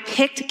 So I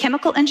picked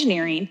chemical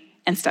engineering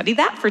and studied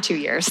that for 2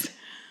 years.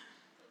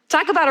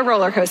 Talk about a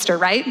roller coaster,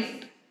 right?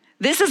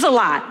 This is a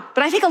lot,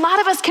 but I think a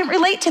lot of us can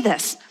relate to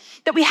this,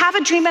 that we have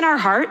a dream in our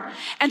heart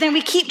and then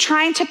we keep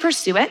trying to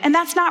pursue it, and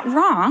that's not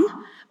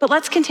wrong, but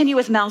let's continue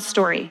with Mel's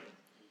story.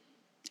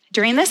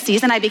 During this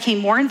season, I became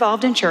more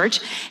involved in church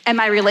and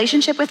my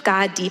relationship with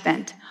God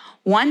deepened.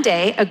 One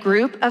day, a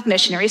group of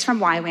missionaries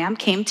from YWAM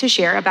came to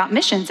share about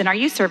missions in our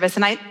youth service,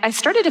 and I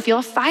started to feel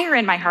a fire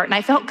in my heart, and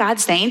I felt God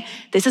saying,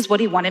 this is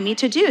what he wanted me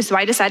to do. So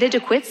I decided to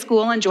quit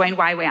school and join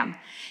YWAM.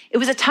 It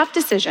was a tough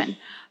decision.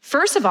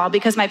 First of all,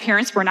 because my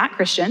parents were not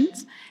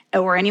Christians,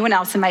 or anyone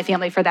else in my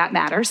family for that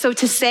matter. So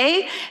to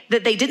say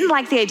that they didn't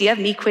like the idea of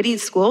me quitting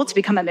school to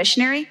become a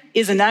missionary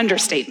is an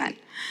understatement.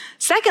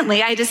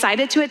 Secondly, I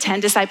decided to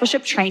attend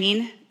discipleship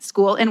training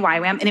school in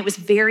YWAM, and it was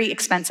very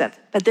expensive,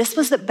 but this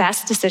was the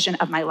best decision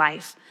of my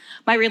life.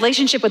 My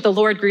relationship with the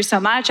Lord grew so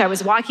much. I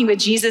was walking with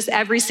Jesus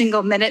every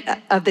single minute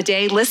of the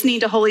day, listening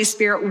to Holy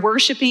Spirit,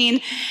 worshiping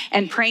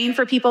and praying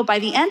for people. By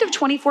the end of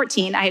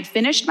 2014, I had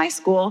finished my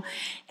school,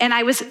 and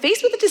I was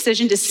faced with the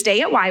decision to stay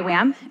at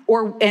YWAM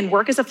and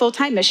work as a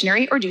full-time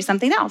missionary or do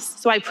something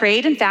else. So I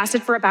prayed and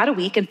fasted for about a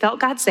week and felt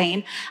God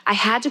saying I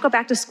had to go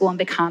back to school and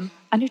become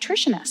a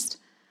nutritionist.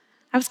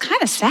 I was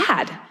kind of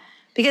sad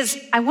because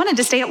I wanted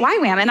to stay at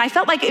YWAM, and I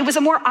felt like it was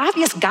a more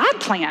obvious God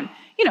plan,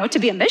 to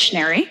be a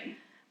missionary.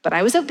 But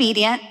I was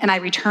obedient and I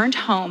returned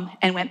home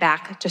and went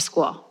back to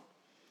school.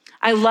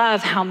 I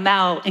love how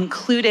Mel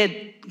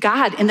included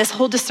God in this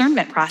whole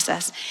discernment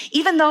process.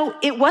 Even though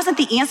it wasn't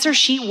the answer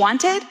she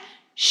wanted,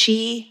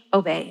 she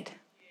obeyed.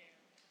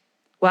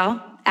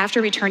 Well,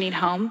 after returning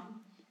home,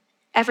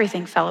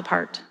 everything fell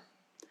apart.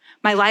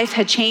 My life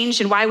had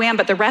changed in YWAM,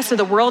 but the rest of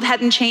the world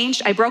hadn't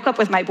changed. I broke up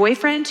with my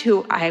boyfriend,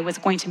 who I was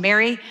going to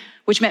marry,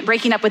 which meant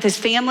breaking up with his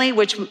family,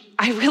 which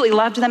I really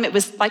loved them. It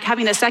was like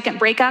having a second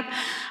breakup.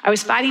 I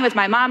was fighting with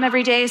my mom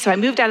every day, so I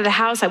moved out of the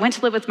house. I went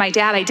to live with my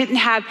dad. I didn't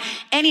have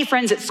any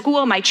friends at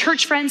school. My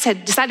church friends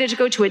had decided to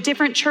go to a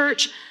different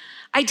church.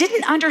 I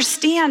didn't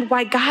understand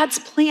why God's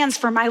plans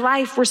for my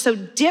life were so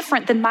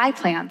different than my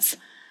plans.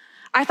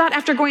 I thought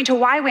after going to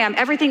YWAM,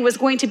 everything was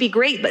going to be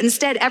great, but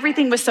instead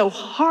everything was so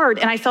hard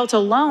and I felt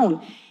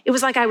alone. It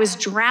was like I was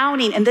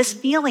drowning, and this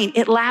feeling,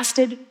 it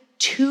lasted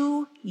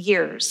 2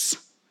 years.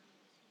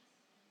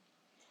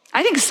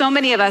 I think so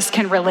many of us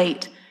can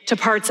relate to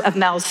parts of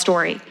Mel's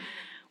story.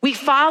 We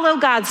follow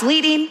God's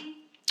leading,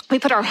 we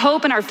put our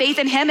hope and our faith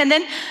in him, and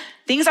then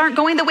things aren't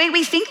going the way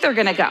we think they're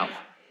gonna go.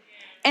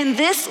 And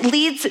this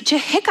leads to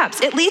hiccups.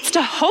 It leads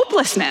to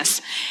hopelessness.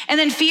 And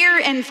then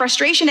fear and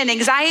frustration and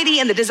anxiety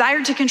and the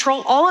desire to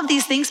control, all of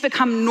these things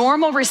become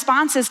normal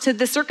responses to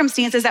the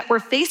circumstances that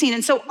we're facing.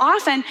 And so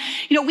often,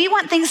 we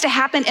want things to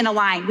happen in a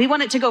line. We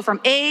want it to go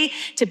from A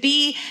to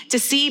B to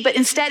C, but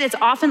instead it's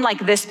often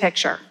like this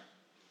picture.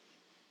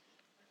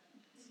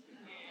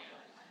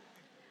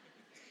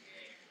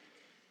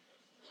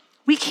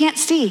 We can't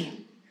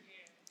see.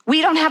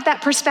 We don't have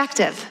that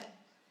perspective.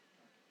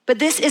 But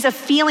this is a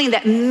feeling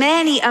that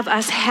many of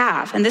us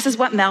have. And this is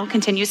what Mel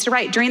continues to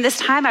write. During this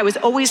time, I was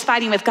always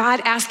fighting with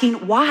God,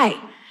 asking why.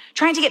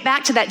 Trying to get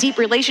back to that deep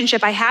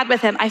relationship I had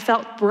with him, I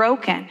felt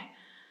broken.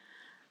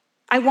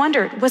 I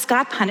wondered, was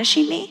God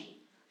punishing me?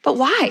 But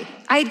why?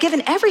 I had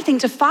given everything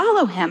to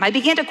follow him. I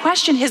began to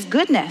question his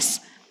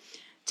goodness.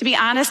 To be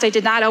honest, I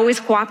did not always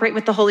cooperate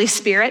with the Holy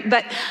Spirit,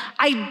 but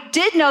I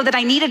did know that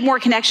I needed more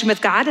connection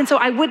with God. And so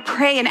I would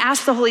pray and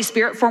ask the Holy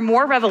Spirit for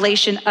more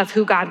revelation of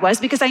who God was,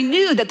 because I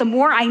knew that the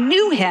more I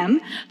knew him,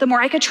 the more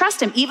I could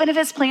trust him, even if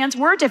his plans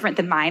were different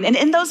than mine. And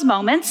in those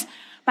moments,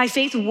 my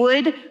faith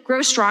would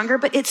grow stronger,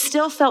 but it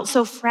still felt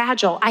so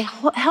fragile. I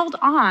held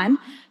on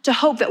to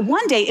hope that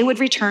one day it would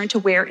return to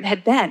where it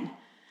had been.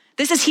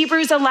 This is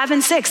Hebrews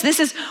 11:6. This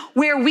is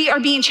where we are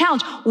being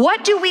challenged.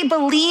 What do we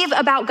believe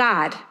about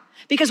God?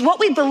 Because what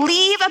we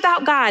believe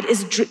about God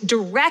is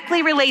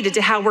directly related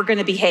to how we're going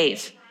to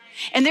behave.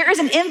 And there is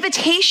an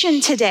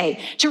invitation today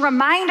to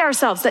remind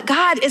ourselves that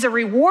God is a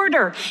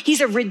rewarder.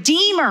 He's a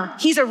redeemer.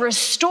 He's a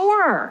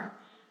restorer.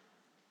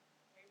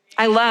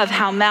 I love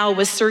how Mel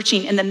was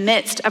searching in the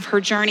midst of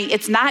her journey.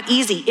 It's not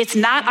easy. It's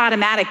not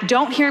automatic.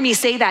 Don't hear me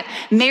say that.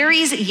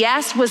 Mary's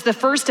yes was the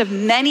first of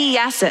many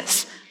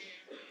yeses.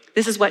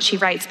 This is what she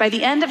writes. By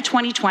the end of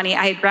 2020,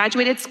 I had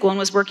graduated school and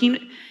was working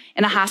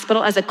in a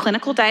hospital as a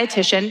clinical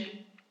dietitian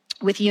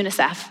with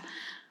UNICEF.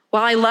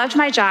 While I loved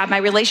my job, my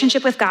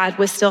relationship with God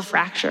was still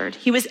fractured.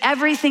 He was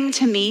everything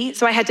to me,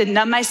 so I had to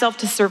numb myself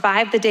to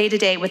survive the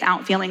day-to-day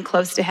without feeling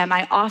close to him.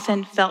 I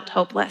often felt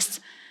hopeless.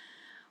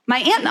 My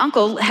aunt and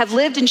uncle have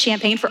lived in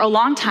Champaign for a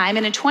long time,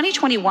 and in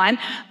 2021,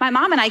 my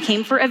mom and I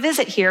came for a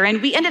visit here,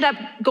 and we ended up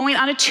going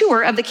on a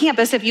tour of the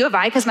campus of U of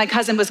I because my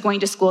cousin was going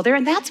to school there,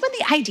 and that's when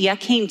the idea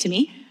came to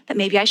me that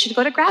maybe I should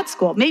go to grad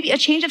school. Maybe a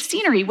change of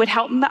scenery would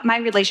help my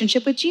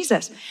relationship with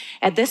Jesus.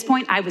 At this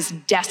point, I was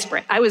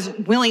desperate. I was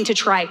willing to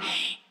try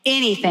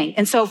anything.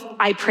 And so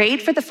I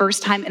prayed for the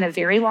first time in a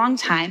very long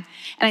time.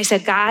 And I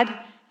said, God,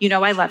 you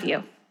know I love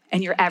you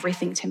and you're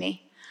everything to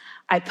me.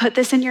 I put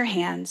this in your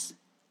hands.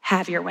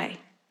 Have your way.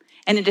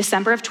 And in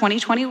December of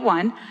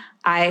 2021,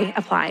 I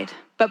applied.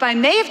 But by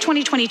May of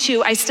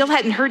 2022, I still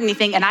hadn't heard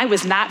anything and I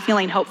was not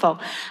feeling hopeful.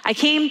 I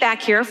came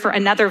back here for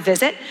another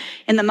visit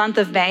in the month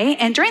of May.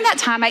 And during that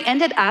time, I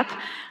ended up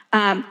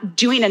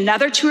doing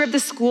another tour of the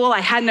school. I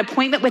had an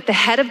appointment with the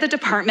head of the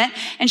department,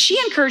 and she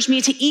encouraged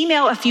me to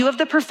email a few of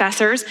the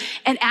professors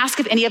and ask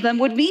if any of them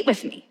would meet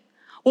with me.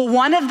 Well,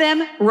 one of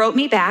them wrote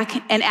me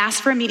back and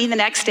asked for a meeting the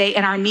next day,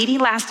 and our meeting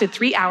lasted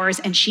 3 hours,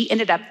 and she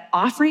ended up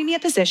offering me a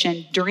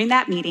position during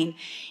that meeting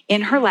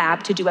in her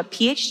lab to do a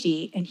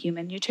PhD in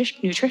human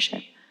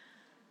nutrition.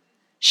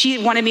 She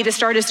wanted me to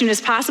start as soon as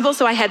possible,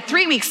 so I had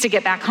 3 weeks to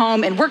get back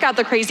home and work out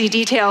the crazy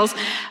details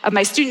of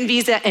my student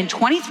visa, and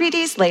 23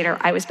 days later,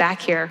 I was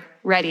back here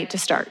ready to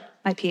start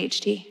my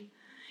PhD.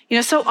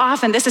 So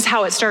often this is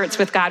how it starts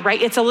with God,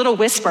 right? It's a little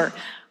whisper,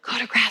 go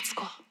to grad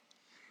school.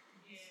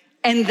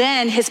 And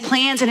then his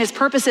plans and his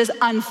purposes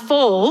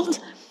unfold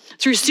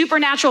through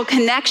supernatural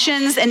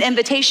connections and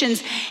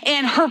invitations.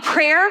 And her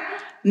prayer,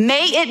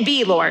 may it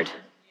be, Lord.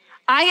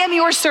 I am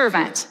your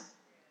servant.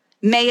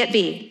 May it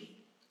be.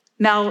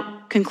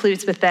 Mel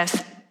concludes with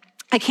this.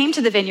 I came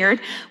to the vineyard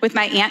with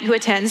my aunt who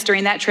attends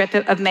during that trip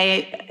in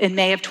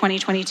May of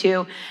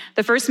 2022.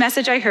 The first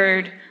message I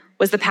heard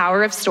was the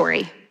power of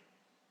story.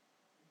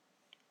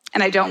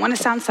 And I don't want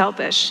to sound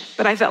selfish,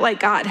 but I felt like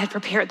God had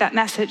prepared that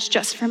message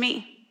just for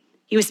me.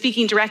 He was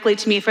speaking directly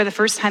to me for the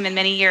first time in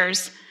many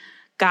years.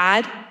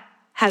 God,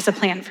 has a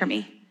plan for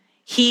me.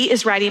 He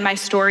is writing my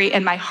story,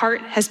 and my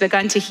heart has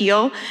begun to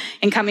heal.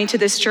 In coming to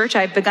this church,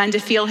 I've begun to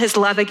feel his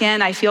love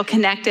again. I feel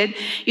connected.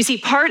 You see,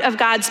 part of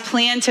God's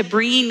plan to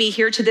bringing me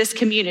here to this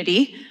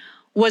community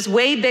was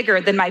way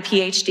bigger than my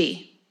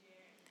PhD.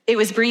 It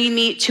was bringing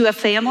me to a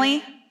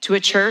family, to a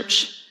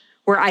church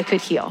where I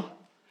could heal.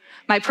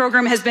 My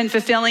program has been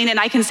fulfilling, and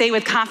I can say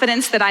with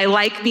confidence that I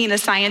like being a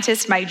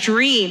scientist. My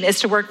dream is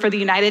to work for the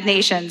United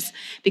Nations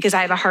because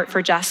I have a heart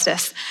for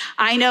justice.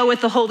 I know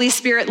with the Holy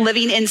Spirit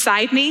living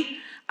inside me,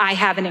 I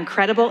have an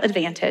incredible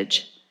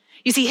advantage.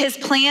 You see, his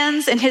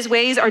plans and his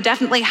ways are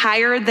definitely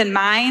higher than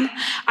mine.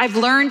 I've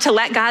learned to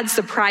let God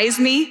surprise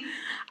me.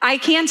 I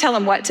can tell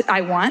him what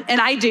I want, and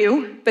I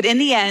do, but in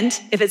the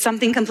end, if it's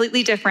something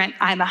completely different,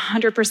 I'm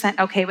 100%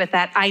 okay with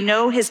that. I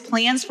know his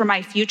plans for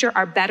my future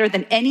are better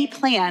than any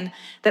plan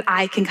that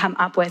I can come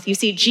up with. You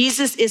see,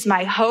 Jesus is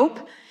my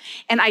hope,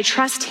 and I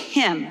trust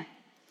him.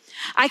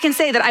 I can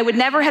say that I would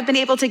never have been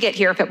able to get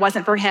here if it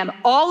wasn't for him.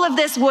 All of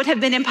this would have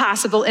been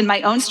impossible in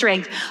my own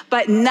strength,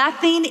 but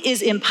nothing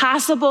is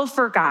impossible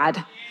for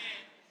God.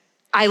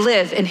 I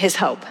live in his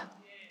hope.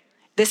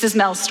 This is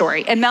Mel's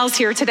story, and Mel's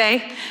here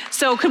today.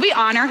 So could we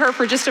honor her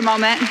for just a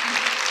moment?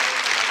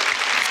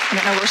 I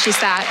don't know where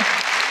she's at.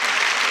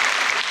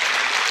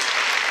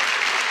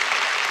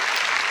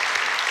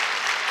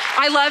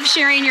 I love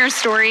sharing your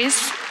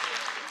stories.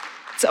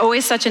 It's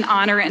always such an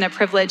honor and a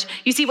privilege.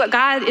 You see, what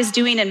God is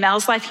doing in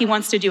Mel's life, he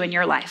wants to do in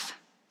your life.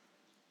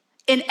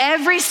 In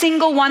every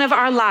single one of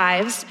our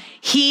lives,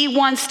 he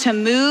wants to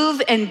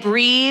move and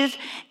breathe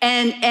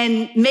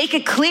and make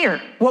it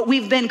clear what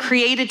we've been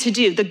created to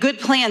do, the good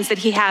plans that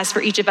he has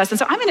for each of us. And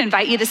so I'm gonna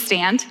invite you to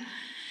stand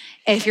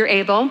if you're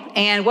able.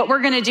 And what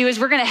we're gonna do is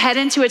we're gonna head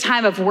into a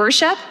time of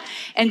worship.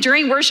 And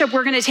during worship,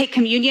 we're gonna take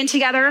communion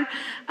together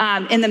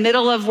in the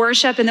middle of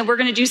worship, and then we're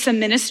gonna do some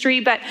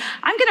ministry. But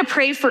I'm gonna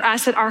pray for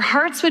us that our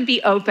hearts would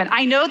be open.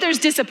 I know there's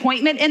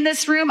disappointment in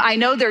this room. I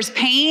know there's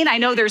pain. I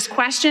know there's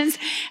questions.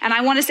 And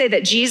I wanna say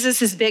that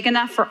Jesus is big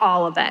enough for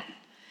all of it.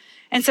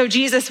 And so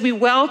Jesus, we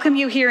welcome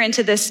you here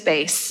into this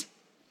space.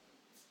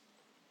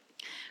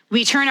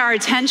 We turn our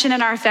attention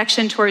and our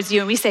affection towards you,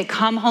 and we say,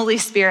 come, Holy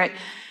Spirit,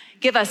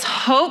 give us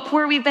hope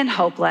where we've been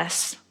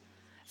hopeless.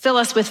 Fill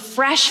us with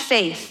fresh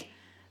faith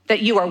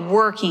that you are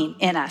working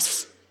in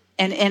us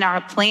and in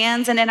our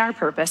plans and in our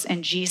purpose.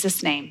 In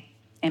Jesus' name,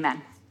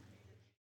 amen.